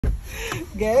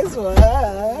Guess what?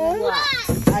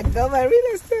 What? I got my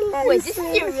real estate license. Wait, this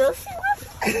is your real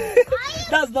estate?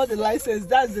 That's not the license.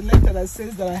 That's the letter that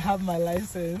says that I have my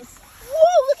license.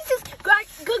 Whoa, look at this.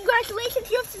 Congratulations,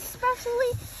 you have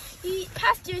successfully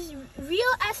passed your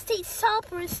real estate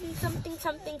salesperson something.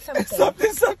 Something.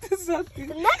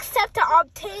 The next step to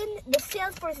obtain the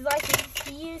salesperson license is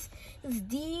to use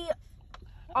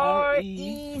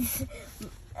DRE's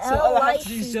So all I have to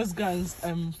do is just go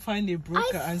and find a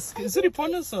broker and is it the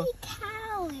sponsor?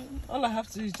 All I have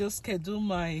to do is just schedule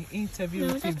my interview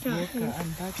with a broker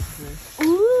and that's it.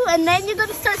 Ooh, and then you're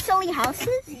gonna start selling houses?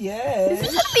 Yes. This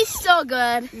is gonna be so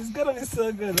good. It's gonna be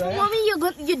so good, right? Mommy, you're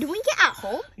doing it at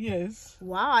home? Yes.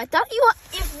 Wow, I thought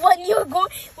when you're going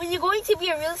to be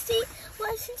a real estate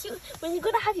license, when you're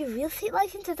gonna have your real estate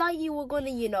license, I thought you were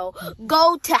gonna,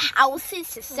 go to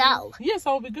houses to sell. Yes,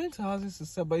 I'll be going to houses to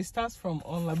sell, but it starts from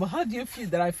online. But how do you feel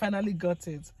that I finally got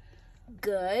it?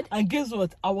 Good. And guess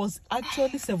what? I was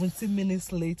actually 17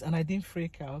 minutes late and I didn't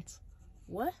freak out.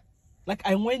 What? Like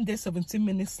I went there 17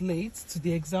 minutes late to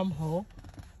the exam hall.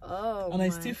 Oh. And I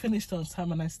still finished on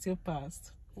time and I still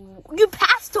passed. You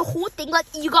passed the whole thing? Like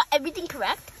you got everything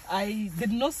correct? I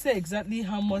did not say exactly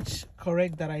how much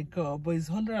correct that I got, but it's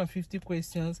 150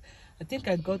 questions. I think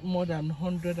I got more than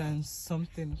 100 and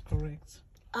something correct.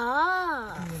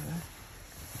 Ah. Yeah.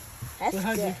 That's So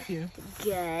how do you good. feel?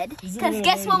 Good. Is it Because really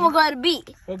guess what we're going to be?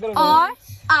 We're gonna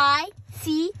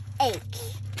RICH.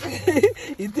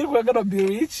 You think we're gonna be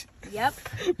rich? Yep.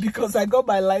 Because I got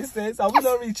my license. Are we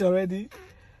not rich already?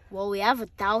 Well, we have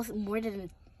more than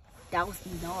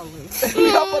 $1,000. We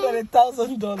have more than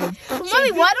 $1,000.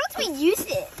 Mommy, why don't we use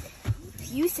it?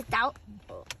 Use it out.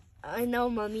 I know,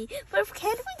 Mommy. But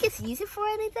can't we just use it for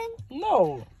anything?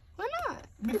 No. Why not?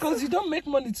 Because you don't make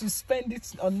money to spend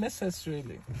it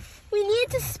unnecessarily. We need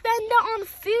to spend it on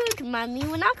food, Mommy.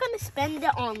 We're not going to spend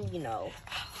it on,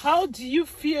 How do you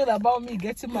feel about me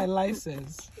getting my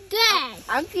license? Good.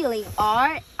 I'm feeling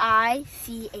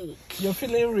RICH. You're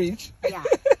feeling rich? Yeah.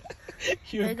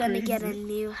 You're We're going to crazy. get a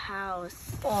new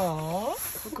house. Aww.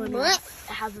 We're going to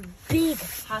have a big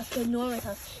house, an enormous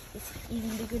house. It's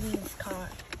even bigger than this car.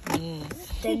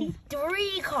 Then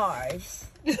 3 cars.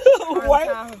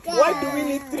 Why do we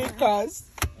need 3 cars?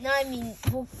 No, I mean,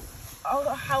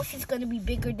 our house is going to be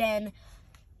bigger than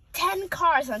 10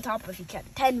 cars on top of each other.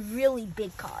 10 really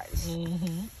big cars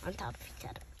on top of each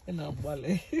other.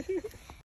 Wale.